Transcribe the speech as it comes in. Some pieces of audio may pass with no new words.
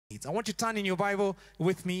needs. I want you to turn in your Bible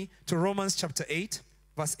with me to Romans chapter 8,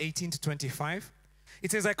 verse 18 to 25.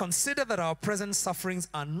 It says, I consider that our present sufferings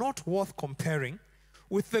are not worth comparing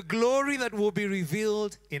with the glory that will be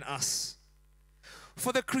revealed in us.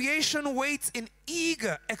 For the creation waits in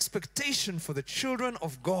eager expectation for the children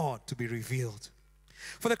of God to be revealed.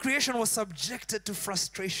 For the creation was subjected to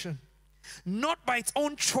frustration, not by its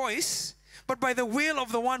own choice, but by the will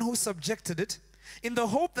of the one who subjected it, in the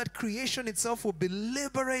hope that creation itself will be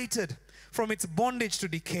liberated from its bondage to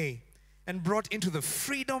decay and brought into the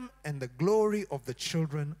freedom and the glory of the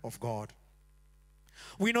children of God.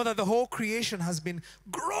 We know that the whole creation has been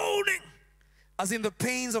groaning as in the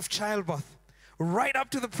pains of childbirth right up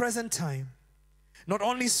to the present time. Not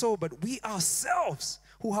only so, but we ourselves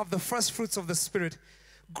who have the first fruits of the Spirit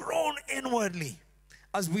groan inwardly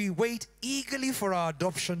as we wait eagerly for our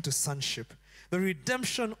adoption to sonship, the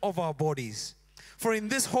redemption of our bodies. For in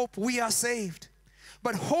this hope we are saved.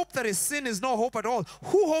 But hope that is sin is no hope at all.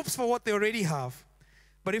 Who hopes for what they already have?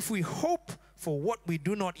 But if we hope for what we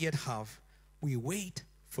do not yet have, we wait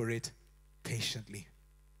for it patiently.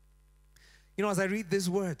 You know, as I read these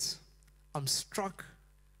words, I'm struck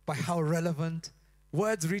by how relevant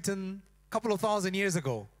words written a couple of thousand years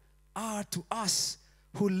ago are to us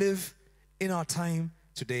who live in our time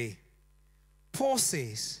today. Paul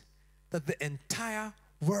says that the entire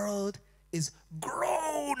world is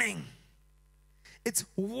groaning. It's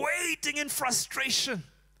waiting in frustration.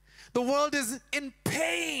 The world is in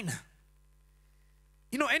pain.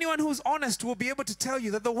 You know, anyone who's honest will be able to tell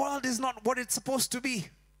you that the world is not what it's supposed to be.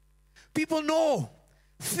 People know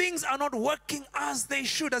things are not working as they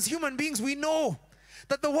should. As human beings, we know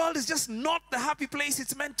that the world is just not the happy place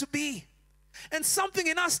it's meant to be. And something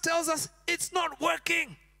in us tells us it's not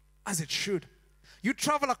working as it should. You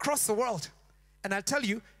travel across the world, and I tell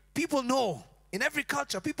you, people know, in every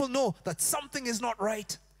culture, people know that something is not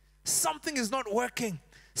right. Something is not working.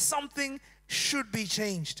 Something should be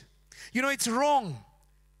changed. You know, it's wrong.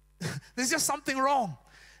 There's just something wrong.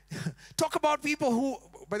 Talk about people who,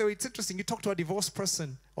 by the way, it's interesting. You talk to a divorced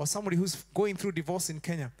person or somebody who's going through divorce in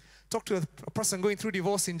Kenya. Talk to a person going through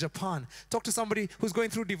divorce in Japan. Talk to somebody who's going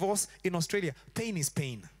through divorce in Australia. Pain is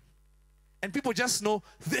pain. And people just know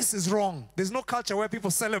this is wrong. There's no culture where people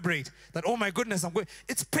celebrate that, oh my goodness, I'm going.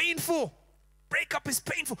 It's painful. Breakup is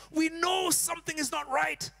painful. We know something is not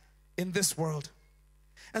right in this world.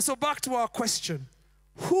 And so back to our question.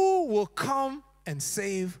 Who will come and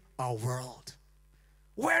save our world?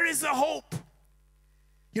 Where is the hope?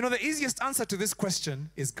 You know, the easiest answer to this question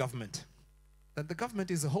is government. That the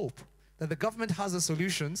government is a hope. That the government has the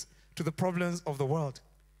solutions to the problems of the world.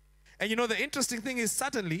 And you know, the interesting thing is,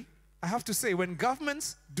 certainly, I have to say, when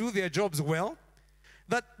governments do their jobs well,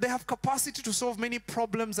 that they have capacity to solve many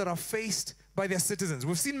problems that are faced by their citizens.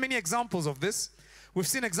 We've seen many examples of this. We've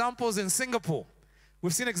seen examples in Singapore.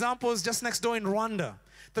 We've seen examples just next door in Rwanda.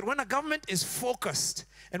 That when a government is focused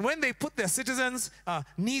and when they put their citizens'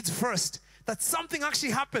 needs first, that something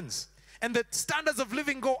actually happens and that standards of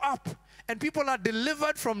living go up and people are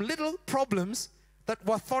delivered from little problems that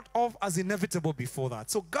were thought of as inevitable before that.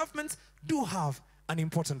 So governments do have an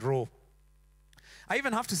important role. I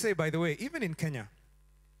even have to say, by the way, even in Kenya,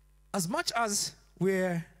 as much as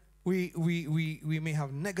we may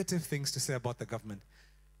have negative things to say about the government,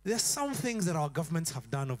 there are some things that our governments have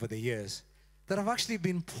done over the years that have actually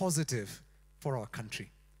been positive for our country.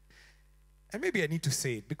 And maybe I need to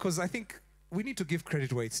say it because I think we need to give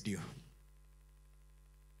credit where it's due.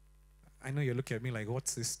 I know you're looking at me like,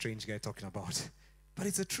 what's this strange guy talking about? But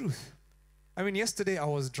it's the truth. I mean, yesterday I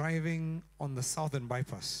was driving on the Southern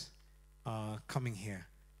Bypass coming here.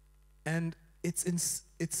 And it's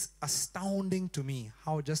astounding to me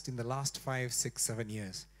how just in the last 5, 6, 7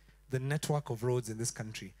 years, the network of roads in this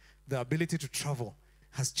country, the ability to travel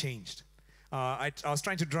has changed. I was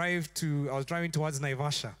driving towards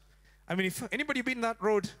Naivasha. I mean, if anybody been that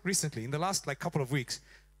road recently, in the last couple of weeks,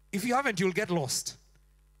 if you haven't, you'll get lost.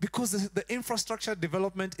 Because the infrastructure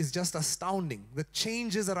development is just astounding. The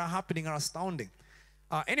changes that are happening are astounding.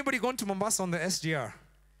 Anybody gone to Mombasa on the SGR?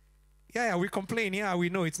 Yeah, we complain. Yeah, we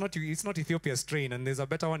know it's not Ethiopia's train and there's a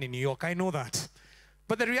better one in New York. I know that.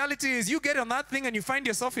 But the reality is you get on that thing and you find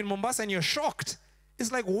yourself in Mombasa and you're shocked.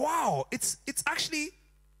 It's like, wow, it's actually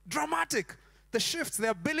dramatic. The shifts, the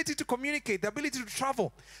ability to communicate, the ability to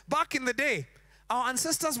travel. Back in the day, our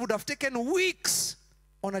ancestors would have taken weeks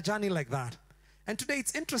on a journey like that. And today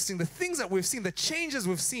it's interesting, the things that we've seen, the changes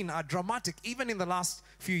we've seen are dramatic, even in the last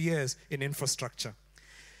few years in infrastructure.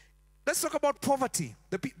 Let's talk about poverty.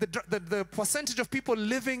 The percentage of people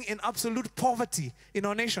living in absolute poverty in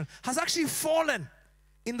our nation has actually fallen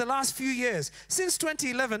in the last few years. Since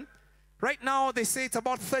 2011, Right now, they say it's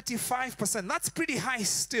about 35%. That's pretty high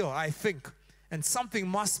still, I think. And something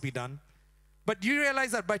must be done. But you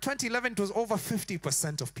realize that by 2011, it was over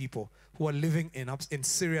 50% of people who are living in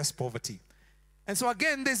serious poverty. And so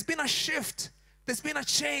again, there's been a shift. There's been a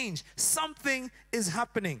change. Something is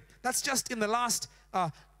happening. That's just in the last,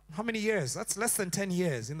 how many years? That's less than 10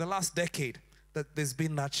 years. In the last decade that there's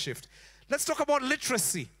been that shift. Let's talk about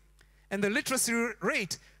literacy. And the literacy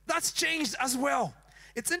rate, that's changed as well.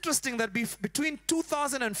 It's interesting that between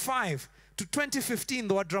 2005 to 2015,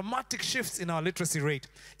 there were dramatic shifts in our literacy rate.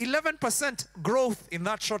 11% growth in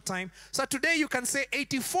that short time. So today you can say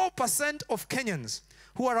 84% of Kenyans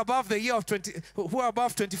who are above the year of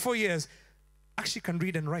 24 years actually can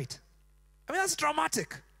read and write. I mean, that's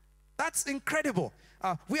dramatic. That's incredible.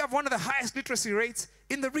 We have one of the highest literacy rates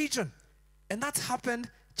in the region. And that's happened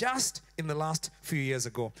just in the last few years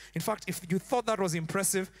ago. In fact, if you thought that was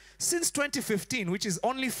impressive, since 2015, which is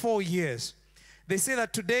only 4 years, they say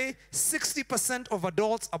that today 60% of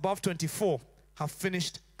adults above 24 have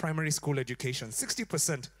finished primary school education.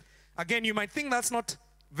 60%. Again, you might think that's not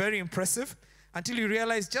very impressive until you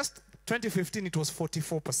realize just 2015 it was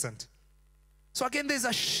 44%. So again, there's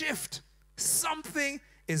a shift. Something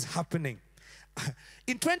is happening.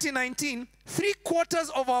 In 2019, 3/4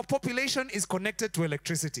 of our population is connected to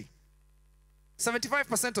electricity.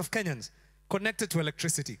 75% of Kenyans connected to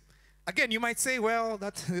electricity. Again, you might say, well,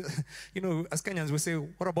 that, you know, as Kenyans, we say,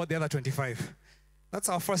 what about the other 25? That's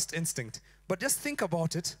our first instinct. But just think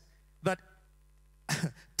about it, that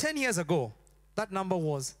 10 years ago, that number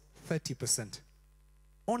was 30%.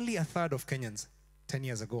 Only a third of Kenyans 10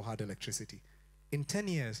 years ago had electricity. In 10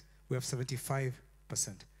 years, we have 75%.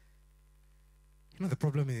 You know, the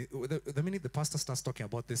problem is, the minute the pastor starts talking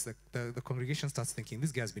about this, the congregation starts thinking,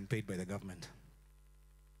 this guy has been paid by the government.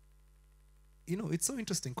 You know, it's so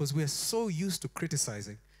interesting because we are so used to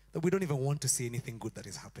criticizing that we don't even want to see anything good that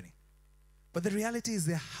is happening. But the reality is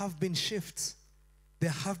there have been shifts.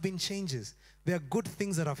 There have been changes. There are good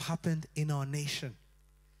things that have happened in our nation.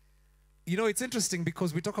 You know, it's interesting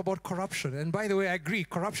because we talk about corruption. And by the way, I agree,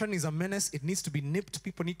 corruption is a menace. It needs to be nipped.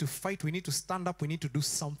 People need to fight. We need to stand up. We need to do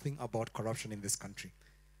something about corruption in this country.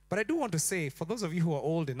 But I do want to say, for those of you who are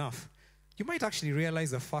old enough, you might actually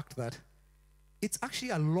realize the fact that it's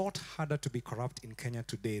actually a lot harder to be corrupt in Kenya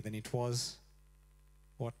today than it was,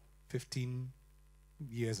 what, 15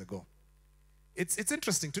 years ago. It's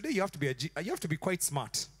interesting. Today you have to be quite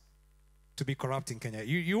smart to be corrupt in Kenya.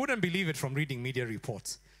 You wouldn't believe it from reading media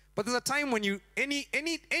reports. But there's a time when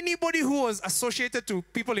anybody who was associated to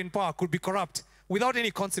people in power could be corrupt without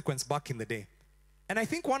any consequence back in the day. And I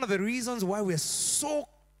think one of the reasons why we're so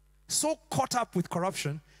caught up with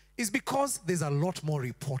corruption is because there's a lot more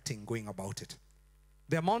reporting going about it.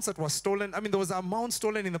 The amounts that were stolen, I mean, there was amounts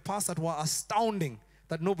stolen in the past that were astounding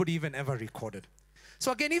that nobody even ever recorded.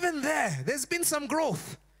 So again, even there's been some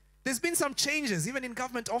growth. There's been some changes, even in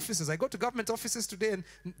government offices. I go to government offices today, and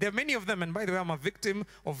there are many of them. And by the way, I'm a victim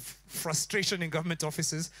of frustration in government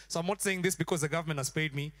offices. So I'm not saying this because the government has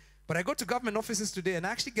paid me. But I go to government offices today and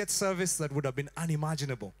I actually get service that would have been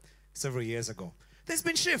unimaginable several years ago. There's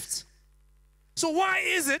been shifts. So why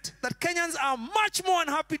is it that Kenyans are much more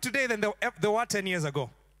unhappy today than they were 10 years ago?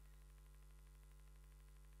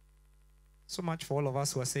 So much for all of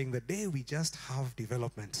us who are saying the day we just have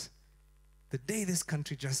development, the day this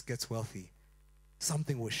country just gets wealthy,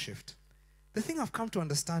 something will shift. The thing I've come to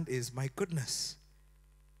understand is, my goodness,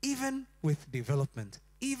 even with development,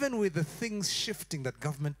 even with the things shifting that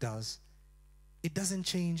government does, it doesn't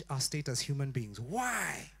change our state as human beings.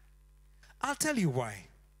 Why? I'll tell you why.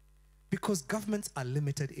 Because governments are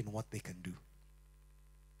limited in what they can do.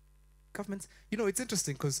 Governments, you know, it's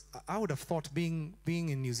interesting because I would have thought being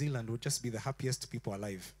in New Zealand would just be the happiest people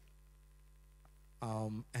alive.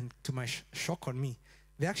 And to my shock on me,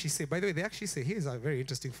 they actually say, by the way, here's a very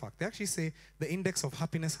interesting fact. They actually say the index of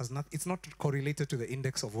happiness it's not correlated to the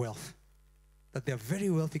index of wealth. That there are very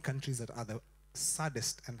wealthy countries that are the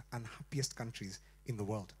saddest and unhappiest countries in the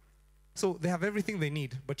world. So they have everything they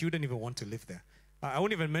need, but you wouldn't even want to live there. I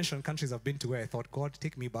won't even mention countries I've been to where I thought, God,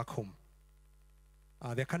 take me back home.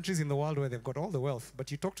 There are countries in the world where they've got all the wealth,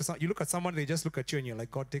 but you look at someone, they just look at you and you're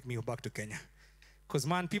like, God, take me back to Kenya. Because,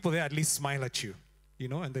 man, people there at least smile at you, you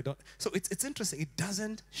know, and they don't. So it's interesting. It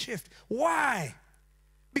doesn't shift. Why?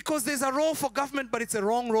 Because there's a role for government, but it's a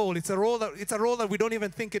wrong role. It's a role that we don't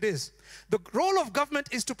even think it is. The role of government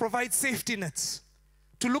is to provide safety nets,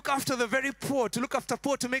 to look after the very poor, to look after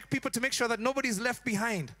poor, to make sure that nobody's left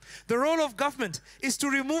behind. The role of government is to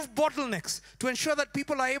remove bottlenecks, to ensure that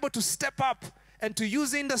people are able to step up and to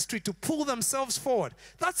use industry to pull themselves forward.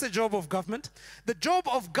 That's the job of government. The job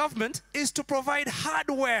of government is to provide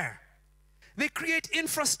hardware They create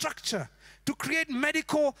infrastructure to create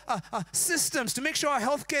medical systems to make sure our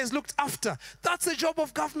healthcare is looked after. That's the job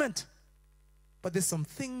of government. But there's some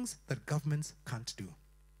things that governments can't do.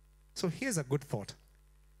 So here's a good thought.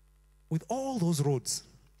 With all those roads,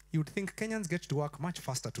 you would think Kenyans get to work much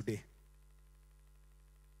faster today.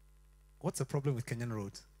 What's the problem with Kenyan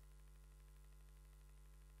roads?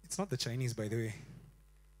 It's not the Chinese, by the way.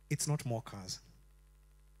 It's not more cars.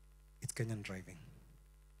 It's Kenyan driving.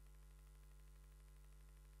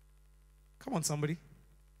 Come on, somebody.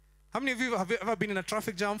 How many of you have ever been in a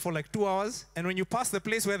traffic jam for like 2 hours, and when you pass the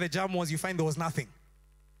place where the jam was, you find there was nothing?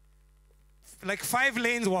 Like 5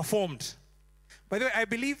 lanes were formed. By the way, I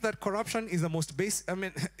believe that corruption is the most basic,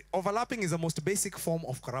 overlapping is the most basic form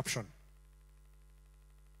of corruption.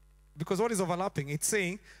 Because what is overlapping? It's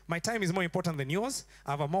saying, my time is more important than yours.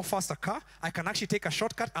 I have a more faster car. I can actually take a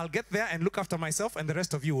shortcut. I'll get there and look after myself, and the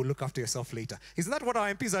rest of you will look after yourself later. Isn't that what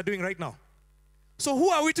our MPs are doing right now? So who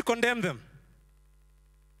are we to condemn them?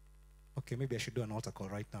 Okay, maybe I should do an altar call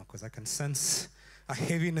right now because I can sense a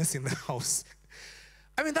heaviness in the house.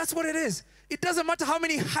 I mean, that's what it is. It doesn't matter how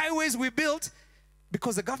many highways we build,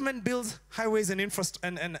 because the government builds highways and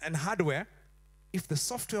and hardware. If the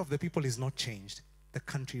software of the people is not changed, the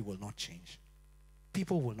country will not change.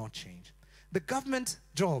 People will not change. The government's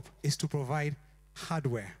job is to provide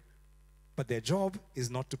hardware, but their job is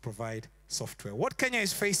not to provide software. What Kenya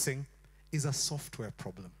is facing is a software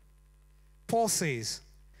problem. Paul says,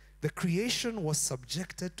 the creation was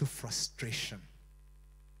subjected to frustration,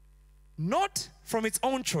 not from its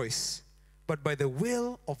own choice, but by the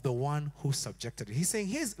will of the one who subjected it. He's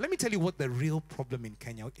saying, let me tell you what the real problem in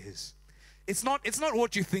Kenya is. It's not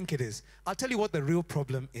what you think it is. I'll tell you what the real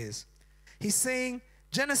problem is. He's saying,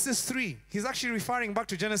 Genesis 3. He's actually referring back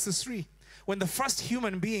to Genesis 3, when the first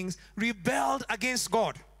human beings rebelled against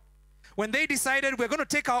God. When they decided, we're going to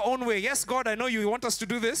take our own way. Yes, God, I know you want us to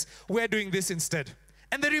do this. We're doing this instead.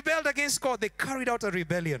 And they rebelled against God. They carried out a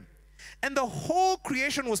rebellion. And the whole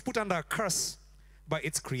creation was put under a curse by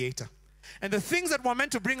its creator. And the things that were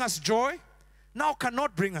meant to bring us joy now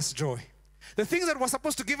cannot bring us joy. The things that were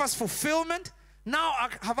supposed to give us fulfillment now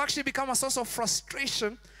have actually become a source of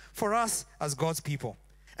frustration for us as God's people.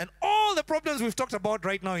 And all the problems we've talked about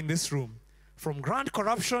right now in this room, from grand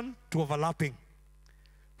corruption to overlapping,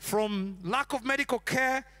 from lack of medical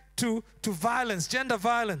care to violence, gender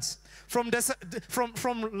violence, from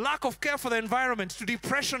lack of care for the environment to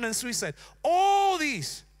depression and suicide, all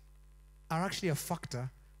these are actually a factor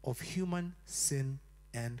of human sin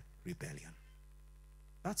and rebellion.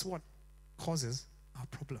 That's what causes our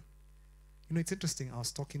problem. You know, it's interesting. I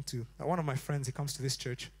was talking to one of my friends. He comes to this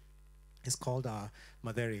church. He's called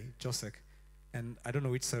Maderi Josek. And I don't know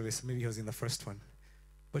which service. Maybe he was in the first one.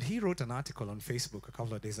 But he wrote an article on Facebook a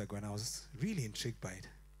couple of days ago, and I was really intrigued by it.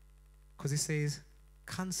 Because he says,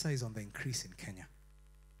 cancer is on the increase in Kenya.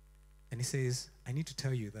 And he says, I need to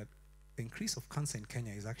tell you that the increase of cancer in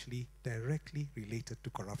Kenya is actually directly related to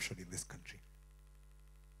corruption in this country.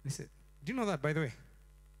 And he said, do you know that, by the way?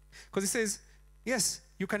 Because he says, yes,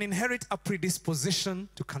 you can inherit a predisposition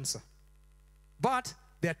to cancer. But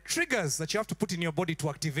there are triggers that you have to put in your body to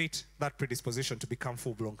activate that predisposition to become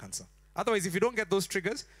full-blown cancer. Otherwise, if you don't get those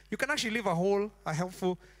triggers, you can actually live a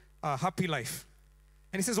helpful, happy life.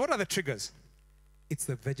 And he says, what are the triggers? It's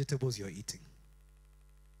the vegetables you're eating.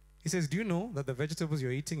 He says, do you know that the vegetables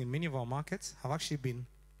you're eating in many of our markets have actually been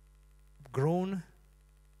grown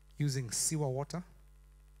using sewer water,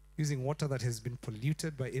 using water that has been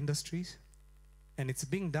polluted by industries, and it's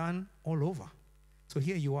being done all over. So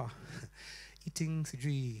here you are, eating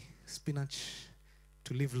spinach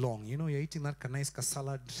to live long. You know, you're eating that nice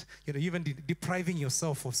salad. You know, even depriving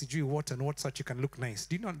yourself of water and what such you can look nice.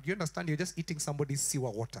 Do you understand? You're just eating somebody's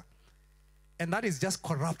sewer water. And that is just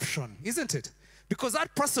corruption, isn't it? Because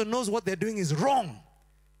that person knows what they're doing is wrong,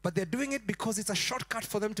 but they're doing it because it's a shortcut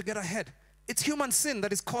for them to get ahead. It's human sin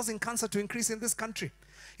that is causing cancer to increase in this country.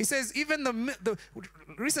 He says even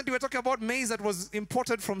recently we're talking about maize that was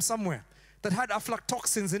imported from somewhere that had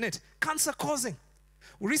aflatoxins in it, cancer causing.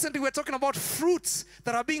 Recently we're talking about fruits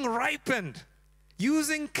that are being ripened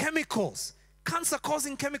using chemicals, cancer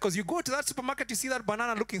causing chemicals. You go to that supermarket, you see that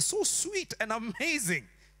banana looking so sweet and amazing,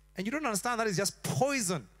 and you don't understand that is just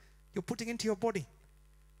poison you're putting into your body.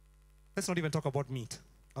 Let's not even talk about meat.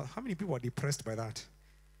 How many people are depressed by that?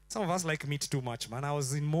 Some of us like meat too much, man. I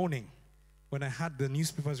was in mourning when I had the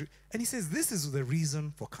newspapers. And he says, this is the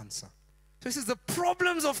reason for cancer. So he says, the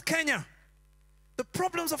problems of Kenya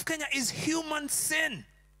is human sin.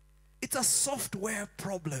 It's a software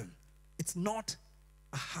problem. It's not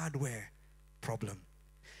a hardware problem.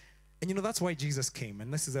 And you know, that's why Jesus came.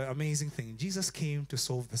 And this is an amazing thing. Jesus came to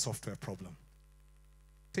solve the software problem.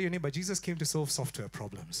 Tell your neighbor, Jesus came to solve software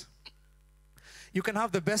problems. You can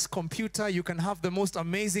have the best computer, you can have the most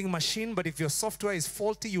amazing machine, but if your software is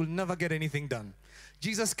faulty, you'll never get anything done.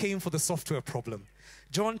 Jesus came for the software problem.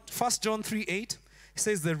 1 John 3:8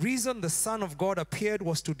 says, the reason the Son of God appeared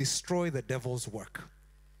was to destroy the devil's work.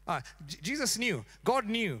 Jesus knew, God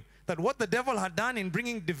knew that what the devil had done in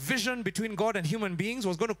bringing division between God and human beings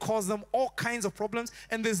was going to cause them all kinds of problems,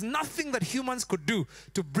 and there's nothing that humans could do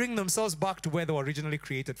to bring themselves back to where they were originally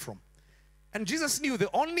created from. And Jesus knew the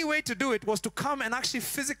only way to do it was to come and actually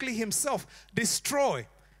physically himself destroy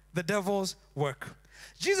the devil's work.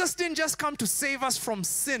 Jesus didn't just come to save us from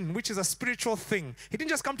sin, which is a spiritual thing. He didn't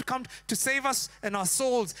just come to save us and our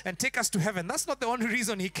souls and take us to heaven. That's not the only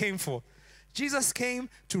reason he came for. Jesus came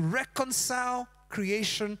to reconcile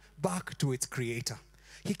creation back to its creator.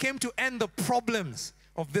 He came to end the problems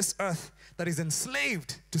of this earth that is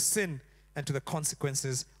enslaved to sin and to the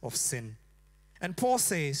consequences of sin. And Paul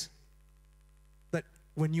says that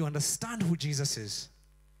when you understand who Jesus is,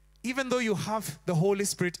 even though you have the Holy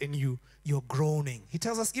Spirit in you, you're groaning. He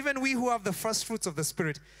tells us, even we who have the first fruits of the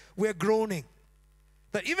Spirit, we're groaning.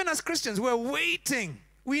 That even as Christians, we're waiting.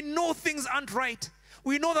 We know things aren't right.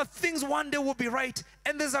 We know that things one day will be right.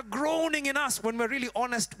 And there's a groaning in us when we're really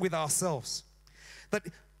honest with ourselves. That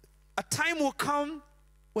a time will come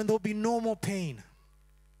when there'll be no more pain.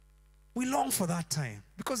 We long for that time.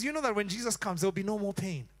 Because you know that when Jesus comes, there'll be no more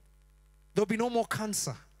pain. There'll be no more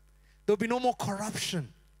cancer. There'll be no more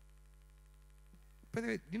corruption. By the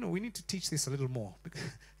way, you know, we need to teach this a little more.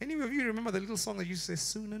 Any of you remember the little song that used to say,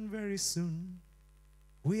 soon and very soon,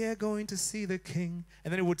 we are going to see the King.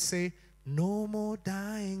 And then it would say, no more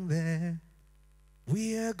dying there.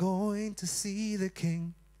 We are going to see the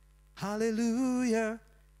King. Hallelujah,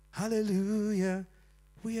 hallelujah.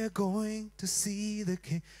 We are going to see the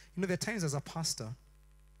King. You know, there are times as a pastor,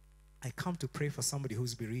 I come to pray for somebody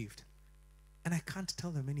who's bereaved. And I can't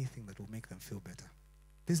tell them anything that will make them feel better.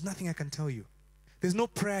 There's nothing I can tell you. There's no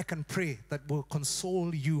prayer I can pray that will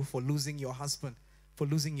console you for losing your husband, for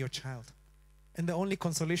losing your child. And the only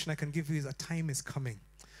consolation I can give you is a time is coming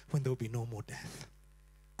when there will be no more death.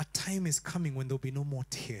 A time is coming when there will be no more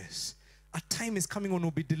tears. A time is coming when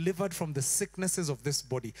we'll be delivered from the sicknesses of this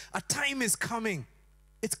body. A time is coming.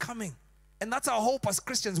 It's coming. And that's our hope as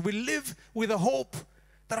Christians. We live with a hope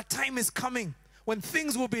that a time is coming when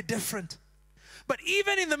things will be different. But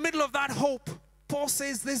even in the middle of that hope, Paul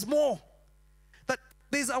says there's more. That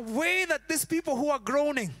there's a way that these people who are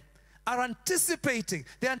groaning are anticipating.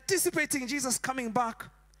 They're anticipating Jesus coming back.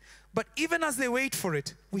 But even as they wait for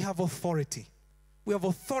it, we have authority. We have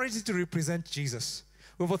authority to represent Jesus.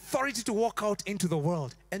 We have authority to walk out into the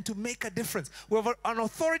world and to make a difference. We have an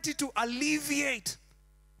authority to alleviate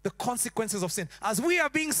the consequences of sin. As we are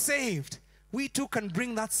being saved, we too can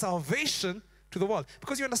bring that salvation to the world.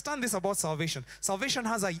 Because you understand this about salvation. Salvation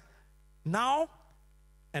has a now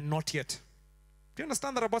and not yet. Do you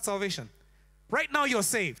understand that about salvation? Right now you're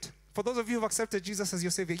saved. For those of you who have accepted Jesus as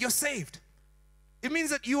your Savior, you're saved. It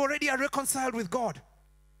means that you already are reconciled with God.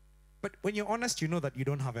 But when you're honest, you know that you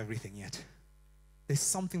don't have everything yet. There's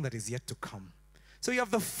something that is yet to come. So you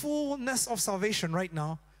have the fullness of salvation right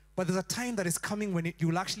now, but there's a time that is coming when you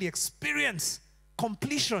will actually experience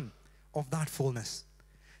completion of that fullness.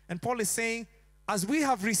 And Paul is saying, as we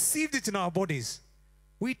have received it in our bodies,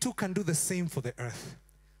 we too can do the same for the earth.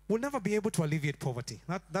 We'll never be able to alleviate poverty.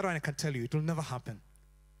 That one I can tell you, it will never happen.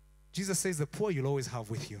 Jesus says the poor you'll always have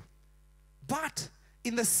with you. But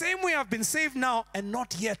in the same way I've been saved now and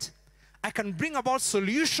not yet, I can bring about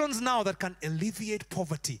solutions now that can alleviate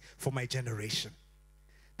poverty for my generation.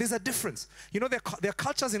 There's a difference. You know, there are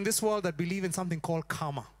cultures in this world that believe in something called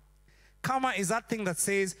karma. Karma is that thing that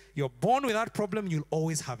says you're born with that problem, you'll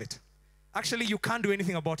always have it. Actually, you can't do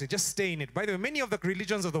anything about it. Just stay in it. By the way, many of the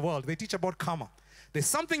religions of the world, they teach about karma. There's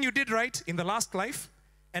something you did right in the last life,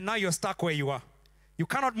 and now you're stuck where you are. You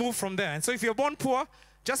cannot move from there. And so if you're born poor,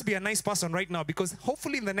 just be a nice person right now, because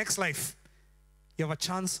hopefully in the next life, you have a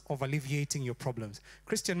chance of alleviating your problems.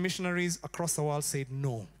 Christian missionaries across the world said,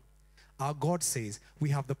 no. Our God says we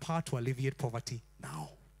have the power to alleviate poverty now.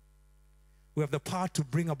 We have the power to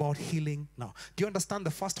bring about healing now. Do you understand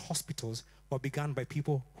the first hospitals were begun by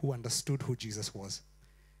people who understood who Jesus was?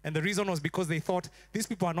 And the reason was because they thought, these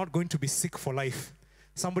people are not going to be sick for life.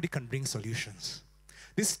 Somebody can bring solutions.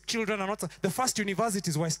 These children are not... The first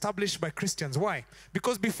universities were established by Christians. Why?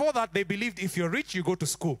 Because before that, they believed if you're rich, you go to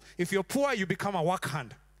school. If you're poor, you become a work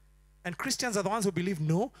hand. And Christians are the ones who believe,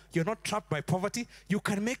 no, you're not trapped by poverty. You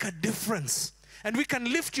can make a difference. And we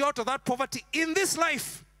can lift you out of that poverty in this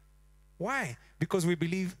life. Why? Because we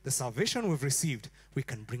believe the salvation we've received, we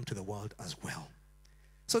can bring to the world as well.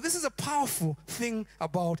 So this is a powerful thing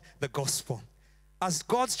about the gospel. As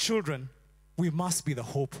God's children, we must be the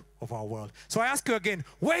hope of our world. So I ask you again,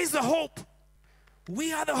 where is the hope?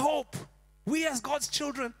 We are the hope. We as God's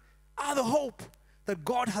children are the hope that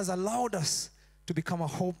God has allowed us to become a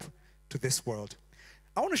hope to this world.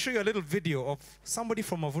 I want to show you a little video of somebody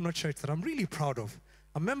from Mavuno Church that I'm really proud of.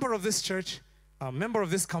 A member of this church, a member of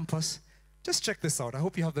this campus. Just check this out. I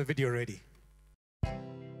hope you have the video ready.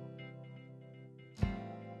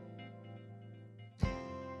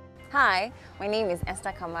 Hi, my name is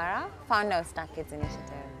Esther Kamara, founder of Star Kids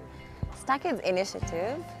Initiative. Star Kids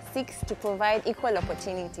Initiative seeks to provide equal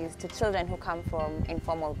opportunities to children who come from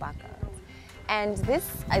informal backgrounds. And this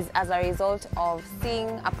is as a result of seeing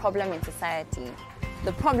a problem in society.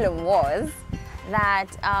 The problem was that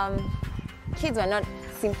kids were not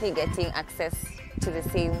simply getting access to the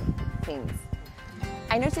same things.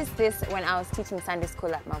 I noticed this when I was teaching Sunday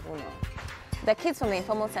school at Mavuno. The kids from the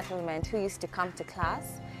informal settlement who used to come to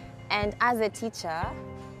class, and as a teacher,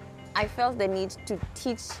 I felt the need to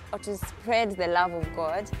teach or to spread the love of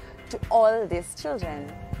God to all these children.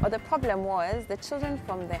 But the problem was the children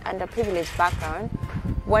from the underprivileged background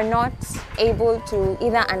were not able to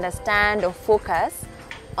either understand or focus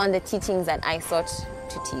on the teachings that I sought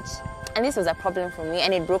to teach. And this was a problem for me,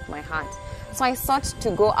 and it broke my heart. So I sought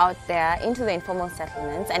to go out there into the informal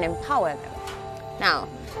settlements and empower them. Now,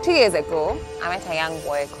 2 years ago, I met a young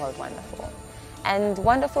boy called Wonderful. And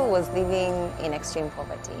Wonderful was living in extreme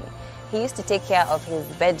poverty. He used to take care of his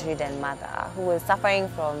bedridden mother who was suffering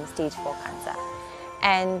from stage 4 cancer.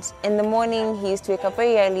 And in the morning, he used to wake up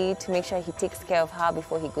very early to make sure he takes care of her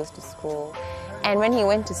before he goes to school. And when he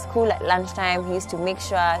went to school at lunchtime, he used to make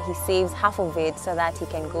sure he saves half of it so that he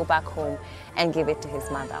can go back home and give it to his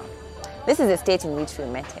mother. This is the state in which we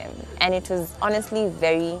met him, and it was honestly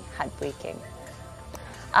very heartbreaking.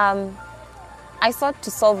 I sought to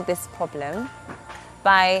solve this problem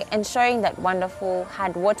by ensuring that Wonderful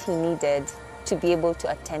had what he needed to be able to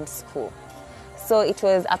attend school. So it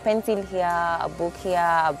was a pencil here, a book here,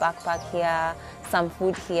 a backpack here, some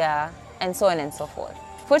food here, and so on and so forth.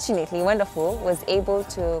 Fortunately, Wonderful was able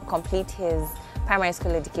to complete his primary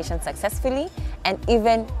school education successfully and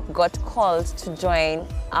even got called to join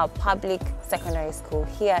a public secondary school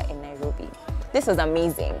here in Nairobi. This was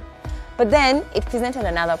amazing. But then it presented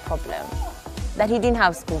another problem, that he didn't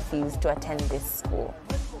have school fees to attend this school.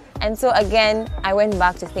 And so again, I went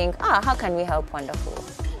back to think, how can we help Wonderful?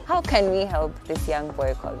 How can we help this young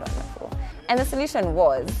boy called Wonderful? And the solution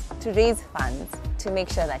was to raise funds to make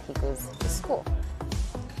sure that he goes to school.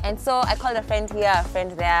 And so I called a friend here, a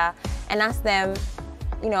friend there, and asked them,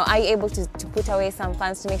 are you able to put away some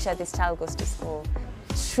funds to make sure this child goes to school?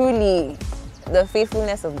 Truly, the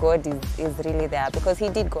faithfulness of God is really there, because he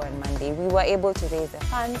did go on Monday. We were able to raise the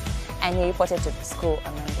funds, and he reported to school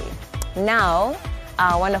on Monday. Now,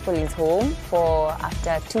 Wonderful is home for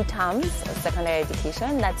after 2 terms of secondary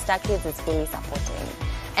education that Star Kids is fully supporting.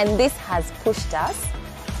 And this has pushed us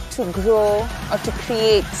to grow or to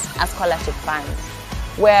create a scholarship fund,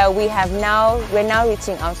 where we're now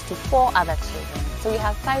reaching out to 4 other children. So we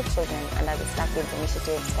have 5 children under the Star Kids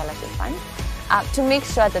Initiative Scholarship Fund to make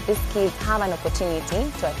sure that these kids have an opportunity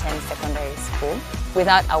to attend secondary school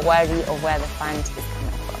without a worry of where the fund is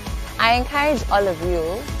coming from. I encourage all of you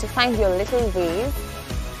to find your little ways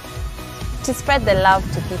to spread the love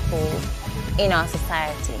to people in our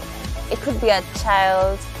society. It could be a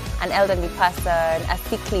child, an elderly person, a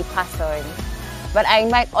sickly person, but I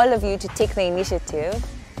invite all of you to take the initiative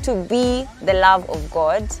to be the love of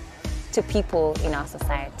God to people in our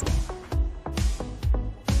society.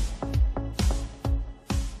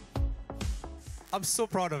 I'm so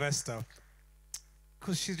proud of Esther,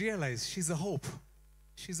 because she realized she's a hope.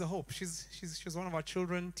 She's a hope. She's one of our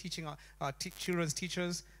children, teaching our children's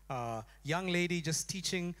teachers, young lady just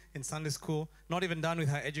teaching in Sunday school, not even done with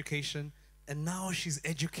her education, and now she's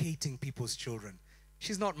educating people's children.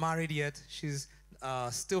 She's not married yet. She's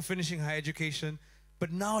still finishing her education,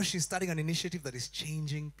 but now she's starting an initiative that is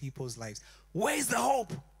changing people's lives. Where's the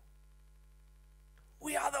hope?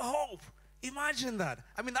 We are the hope. Imagine that.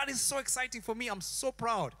 I mean, that is so exciting for me. I'm so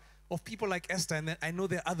proud of people like Esther, and then I know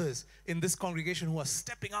there are others in this congregation who are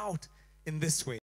stepping out in this way.